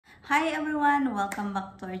Hi everyone, welcome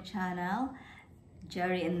back to our channel.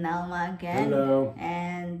 Jerry and Nalma again. Hello.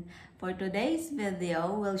 And for today's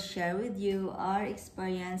video, we'll share with you our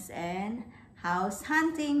experience in house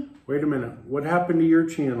hunting. Wait a minute. What happened to your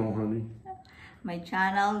channel, honey? My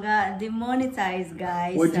channel got demonetized,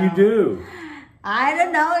 guys. What'd you do? I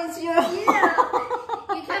don't know, it's your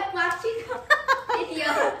You kept watching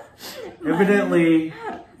video. Evidently,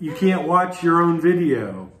 you can't watch your own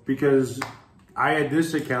video because I had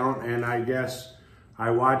this account and I guess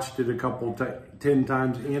I watched it a couple 10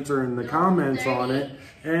 times answering the comments on it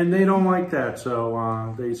and they don't like that.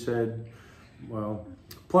 So they said, well,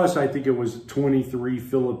 plus I think it was 23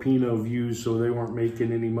 Filipino views, so they weren't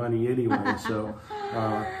making any money anyway. So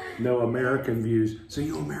no American views. So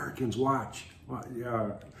you Americans watch.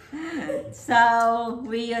 Yeah. So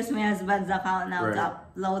we use my husband's account now Right. to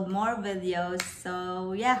upload more videos.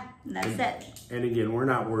 So yeah, that's it. And again, we're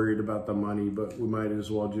not worried about the money, but we might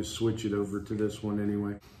as well just switch it over to this one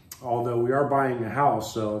anyway. Although we are buying a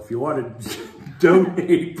house, so if you want to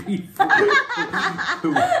donate people.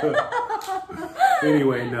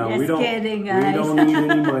 Anyway, no, Just we don't. kidding, guys. We don't need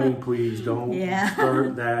any money, please. Don't Yeah.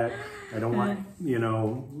 start that. I don't want,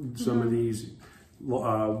 some of these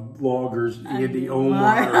vloggers, Andy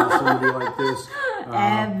Omar or somebody like this.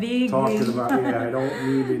 Talking about, I don't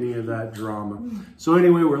need any of that drama. So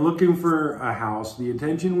anyway, we're looking for a house. The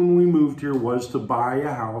intention when we moved here was to buy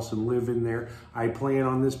a house and live in there. I plan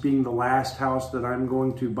on this being the last house that I'm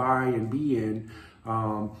going to buy and be in,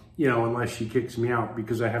 unless she kicks me out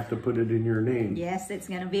because I have to put it in your name. Yes, it's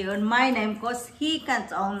gonna be on my name because he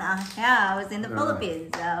can't own a house in the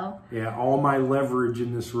Philippines. So yeah, all my leverage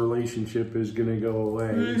in this relationship is gonna go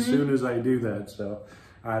away as soon as I do that. So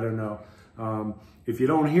I don't know. If you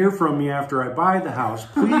don't hear from me after I buy the house,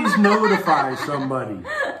 please notify somebody.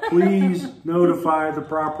 Please notify the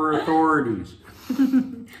proper authorities.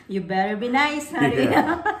 you better be nice, honey.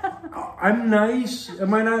 Yeah. I'm nice.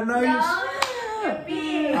 Am I not nice?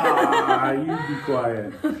 You be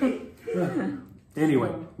quiet.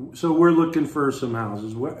 Anyway, so we're looking for some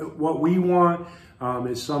houses. What we want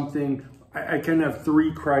is something. I can have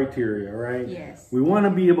 3 criteria, right? Yes. We want to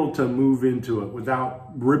be able to move into it without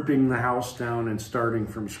ripping the house down and starting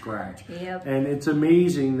from scratch. Yep. And it's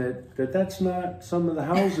amazing that's not some of the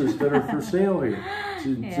houses that are for sale here. It's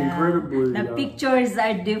incredibly... The pictures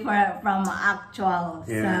are different from actual.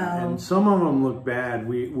 Yeah, so. and some of them look bad.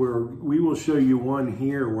 We will show you one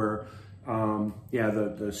here where,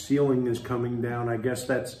 the ceiling is coming down. I guess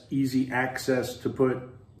that's easy access to put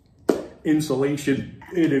insulation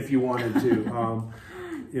in if you wanted to,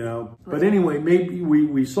 But anyway, maybe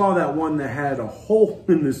we saw that one that had a hole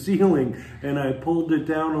in the ceiling, and I pulled it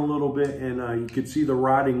down a little bit, and you could see the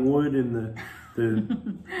rotting wood in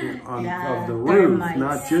of the roof,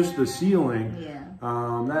 not just the ceiling. Yeah.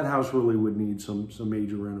 That house really would need some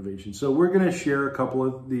major renovation. So we're going to share a couple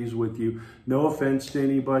of these with you. No offense to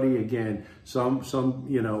anybody. Again,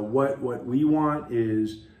 what we want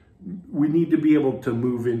is we need to be able to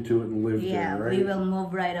move into it and live there, right? We will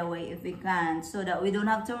move right away if we can, so that we don't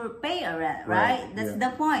have to pay a rent, right? That's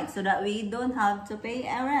the point, so that we don't have to pay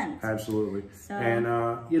a rent. Absolutely. So, and,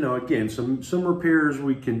 again, some repairs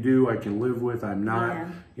we can do, I can live with. I'm not,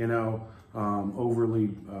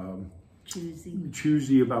 overly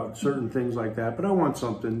choosy about certain things like that. But I want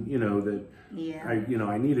something,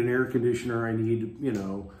 I need an air conditioner. I need,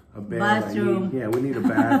 a bed. Bathroom. We need a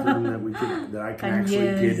bathroom that I can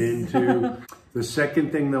actually get into. The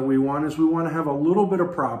second thing that we want is we want to have a little bit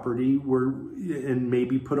of property and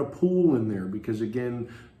maybe put a pool in there, because again,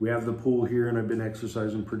 we have the pool here and I've been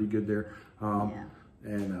exercising pretty good there.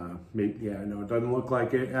 And maybe, I know it doesn't look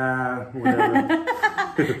like it. Whatever.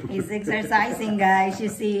 He's exercising, guys, you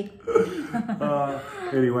see.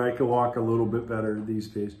 Anyway, I can walk a little bit better these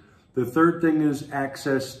days. The third thing is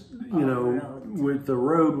access, with the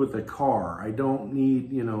road with the car. I don't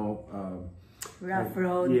need, rough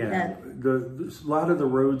road. Yeah, a lot of the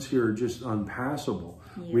roads here are just unpassable.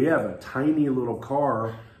 Yeah. We have a tiny little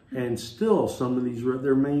car, and still some of these roads,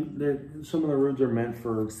 some of the roads are meant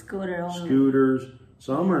for scooters.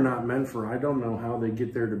 Some are not meant for. I don't know how they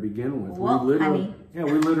get there to begin with. Walk, we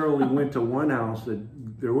literally went to one house that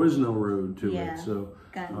there was no road to it. So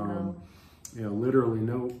literally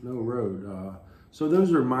no road. So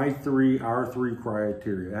those are our three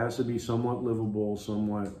criteria. It has to be somewhat livable,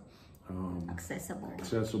 somewhat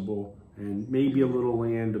accessible, and maybe a little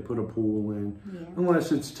land to put a pool in,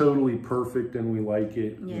 unless it's totally perfect and we like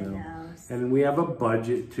it. And we have a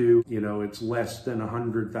budget too. It's less than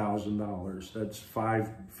 $100,000. That's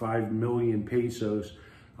 5 million pesos.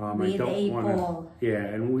 I don't want to. Yeah,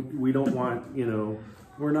 and we don't want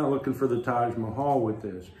we're not looking for the Taj Mahal with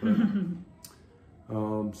this.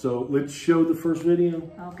 But, so let's show the first video.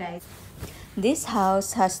 Okay. This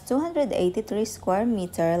house has 283 square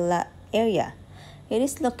meter area. It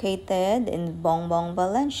is located in Bongbong,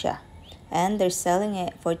 Valencia, and they're selling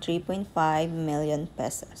it for 3.5 million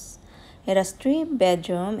pesos. It has 3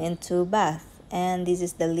 bedrooms and 2 baths, and this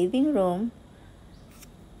is the living room,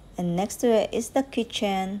 and next to it is the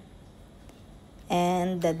kitchen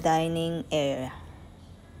and the dining area.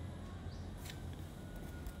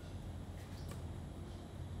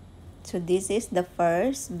 So this is the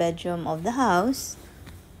first bedroom of the house,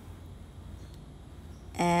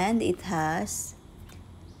 and it has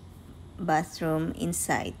bathroom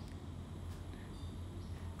inside.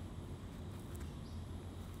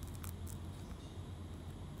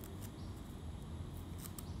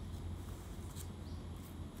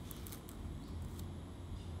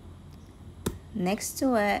 Next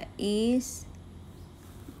to it is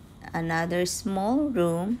another small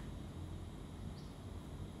room,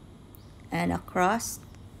 and across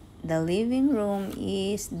the living room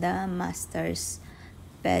is the master's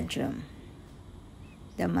bedroom.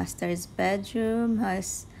 The master's bedroom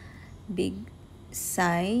has big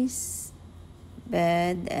size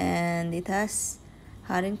bed, and it has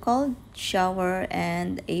hot and cold shower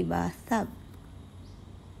and a bathtub.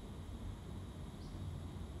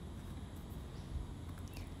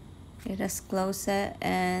 It has closet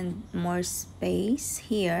and more space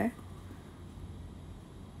here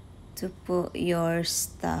to put your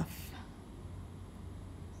stuff.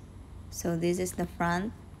 So this is the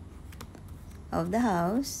front of the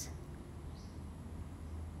house,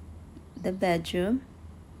 the bedroom,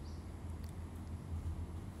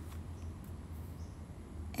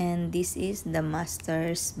 and this is the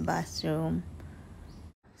master's bathroom.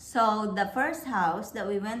 So the first house that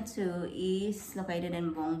we went to is located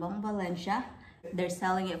in Bongbong, Valencia. They're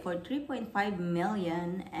selling it for 3.5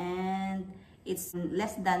 million, and it's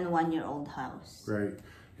less than 1 year old house. Right.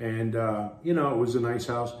 And, you know, it was a nice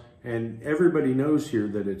house. And everybody knows here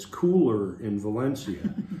that it's cooler in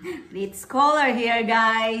Valencia. It's cooler here,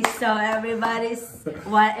 guys. So everybody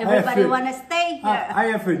want to stay here. I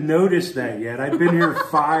haven't noticed that yet. I've been here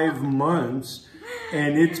 5 months,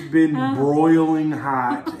 and it's been broiling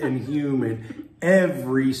hot and humid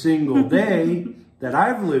every single day that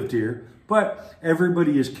I've lived here. But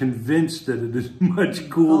everybody is convinced that it is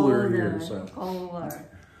much cooler here. Colder.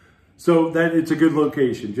 So that it's a good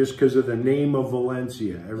location just because of the name of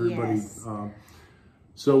Valencia. Everybody. Yes.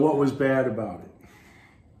 So what was bad about it?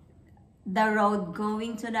 The road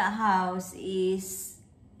going to the house is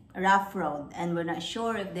rough road, and we're not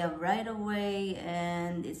sure if they have right of way,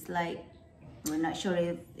 and it's like we're not sure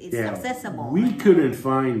if it's accessible. We couldn't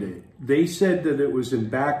find it. They said that it was in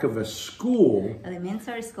back of a school.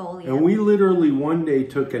 Elementary school, yeah. And we literally one day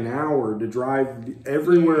took an hour to drive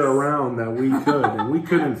everywhere around that we could, and we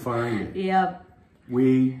couldn't find it. Yep.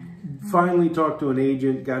 We finally talked to an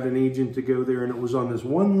agent, got an agent to go there, and it was on this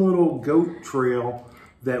one little goat trail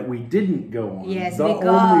that we didn't go on. Yes, the because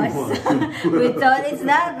only one. we thought it's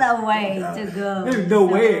not the way to go. There's no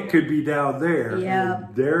way it could be down there. Yeah.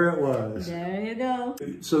 And there it was. There you go.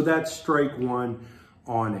 So that's strike one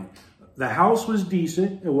on it. The house was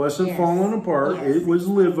decent. It wasn't falling apart. Yes. It was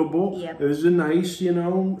livable. Yep. It was a nice, you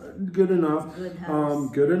know, good enough. Good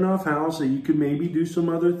house. Good enough house that you could maybe do some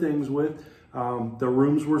other things with. The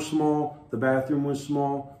rooms were small. The bathroom was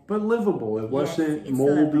small, but livable. It wasn't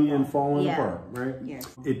moldy livable. and falling apart, right? Yes.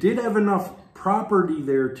 It did have enough property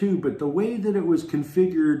there too, but the way that it was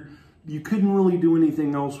configured, you couldn't really do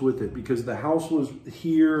anything else with it because the house was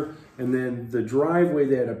here, and then the driveway,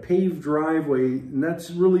 they had a paved driveway, and that's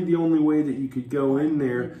really the only way that you could go in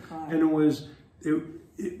there. And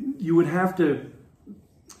you would have to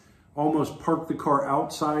almost park the car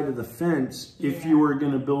outside of the fence if you were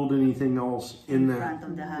going to build anything else in that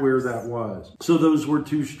where that was. So those were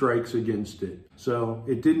 2 strikes against it. So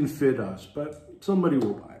it didn't fit us, but somebody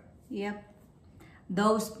will buy it. Yep.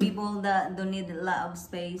 Those people that don't need a lot of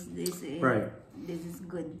space, this is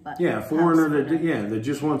good. But yeah, foreigner that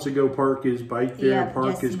just wants to go park his bike there,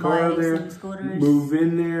 park his car there, move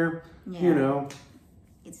in there. Yeah. You know,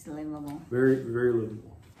 it's livable. Very, very livable.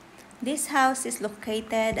 This house is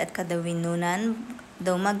located at Kadawinunan,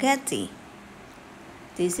 Dumaguete.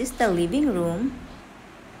 This is the living room,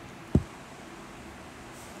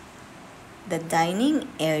 the dining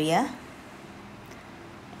area,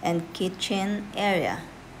 and kitchen area.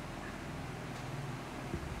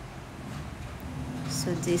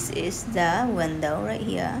 So this is the window right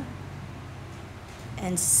here,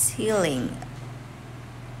 and ceiling.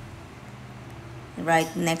 Right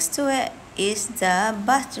next to it is the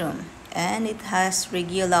bathroom. and it has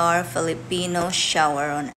regular Filipino shower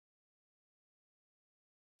on it.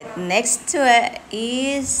 Next to it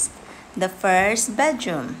is the first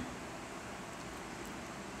bedroom.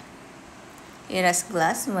 It has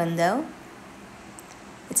glass window.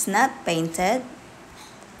 It's not painted,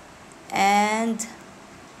 and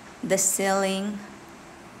the ceiling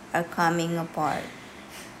are coming apart.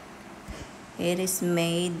 It is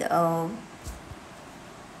made of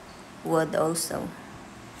wood also.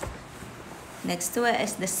 Next to it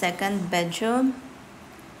is the second bedroom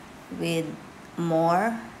with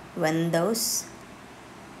more windows,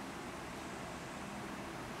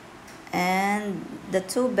 and the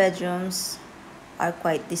two bedrooms are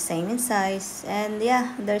quite the same in size, and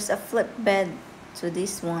yeah, there's a flip bed to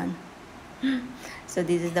this one. So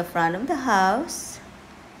this is the front of the house,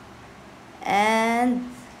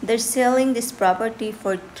 and they're selling this property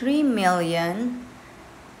for $3 million,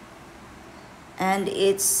 and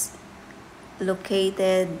it's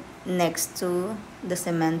located next to the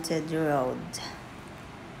cemented road.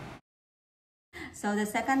 So the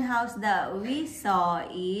second house that we saw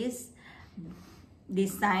is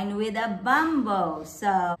designed with a bamboo.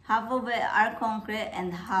 So half of it are concrete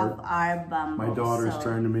and half are bamboo. My daughter's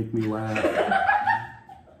trying to make me laugh.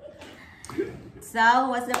 So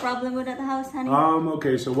what's the problem with that house, honey?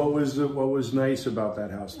 Okay, so what was nice about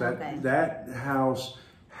that house? That house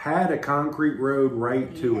had a concrete road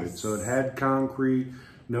right to it. So it had concrete,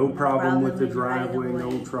 no problem with the driveway,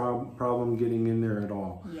 no problem getting in there at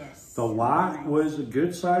all. Yes. The lot was a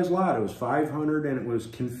good sized lot. It was 500, and it was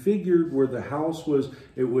configured where the house was,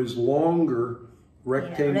 it was longer,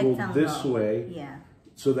 rectangle this way. Yeah.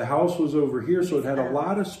 So the house was over here, so it had a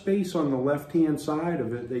lot of space on the left-hand side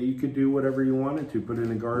of it that you could do whatever you wanted to. Put in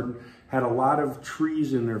a garden, had a lot of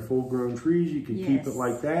trees in there, full-grown trees. You could keep it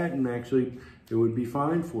like that, and actually it would be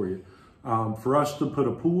fine for you. For us to put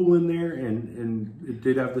a pool in there, and it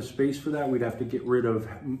did have the space for that, we'd have to get rid of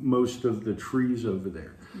most of the trees over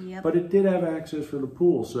there. Yep. But it did have access for the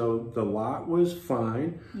pool, so the lot was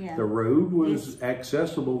fine. Yeah. The road was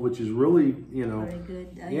accessible, which is really, you know, very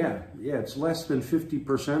good. yeah, it's less than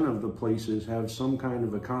 50% of the places have some kind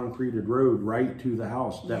of a concreted road right to the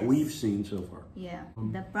house that we've seen so far. Yeah.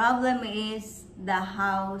 The problem is the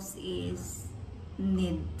house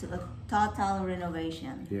need a total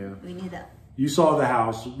renovation. Yeah. We need a You saw the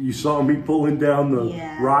house. You saw me pulling down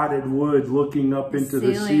the rotted wood, looking up into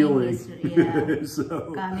the ceiling.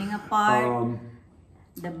 So, coming apart.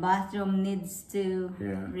 The bathroom needs to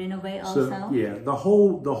renovate also. So, yeah, the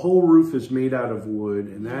whole roof is made out of wood,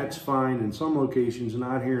 and that's fine. In some locations,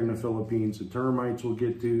 not here in the Philippines, the termites will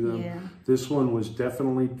get to them. Yeah. This one was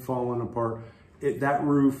definitely falling apart. That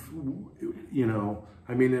roof, you know,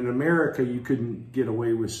 I mean, in America, you couldn't get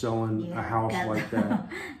away with selling a house like that.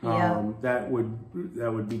 That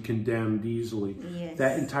would be condemned easily. Yes.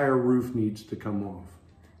 That entire roof needs to come off.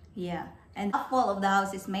 Yeah, and half wall of the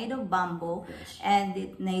house is made of bamboo, and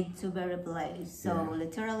it needs to be replaced. So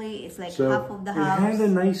literally, it's like half of the house. It had a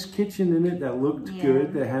nice kitchen in it that looked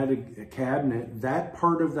good. That had a cabinet. That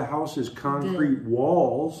part of the house is concrete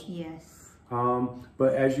walls. Yes.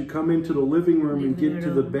 But as you come into the living room and get to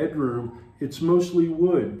the bedroom, it's mostly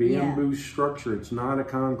wood, bamboo structure. It's not a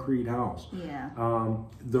concrete house. Yeah.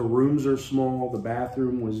 The rooms are small. The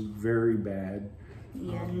bathroom was very bad.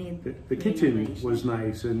 Yeah. The kitchen was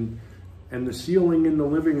nice, and the ceiling in the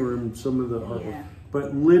living room, some of the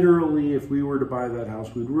but literally, if we were to buy that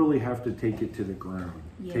house, we'd really have to take it to the ground.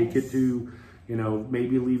 Yes. Take it to, you know,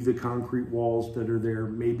 maybe leave the concrete walls that are there,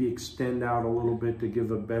 maybe extend out a little bit to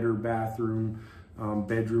give a better bathroom,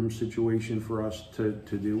 bedroom situation for us to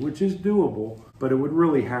do, which is doable, but it would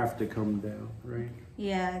really have to come down, right?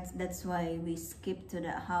 Yeah, that's why we skipped to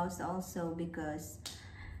the house also, because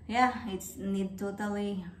it's need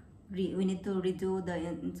totally we need to redo the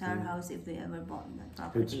entire house if we ever bought that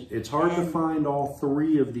property. It's hard to find all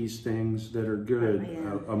three of these things that are good.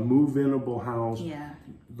 A move-inable house,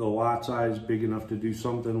 the lot size big enough to do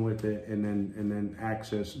something with it, and then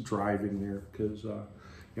access driving there, because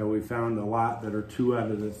you know, we found a lot that are 2 out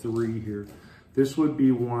of the 3 here. This would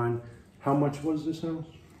be one. How much was this house?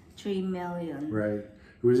 $3 million. Right.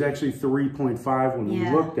 It was actually 3.5 when we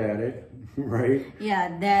looked at it, right?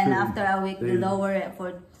 Yeah, then after a week we lower it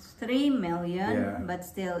for $3 million, but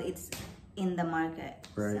still it's in the market.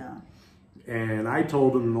 Right. So. And I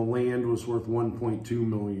told him the land was worth 1.2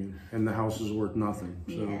 million and the house is worth nothing.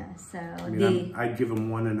 So, I mean, I'd give him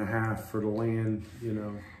 1.5 for the land, you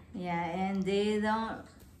know. Yeah, and they don't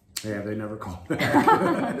Yeah, they never call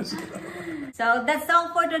back. So that's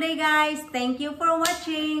all for today, guys. Thank you for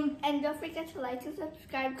watching. And don't forget to like and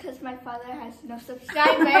subscribe because my father has no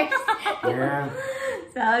subscribers. Yeah.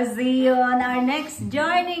 So see you on our next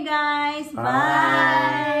journey, guys.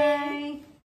 Bye.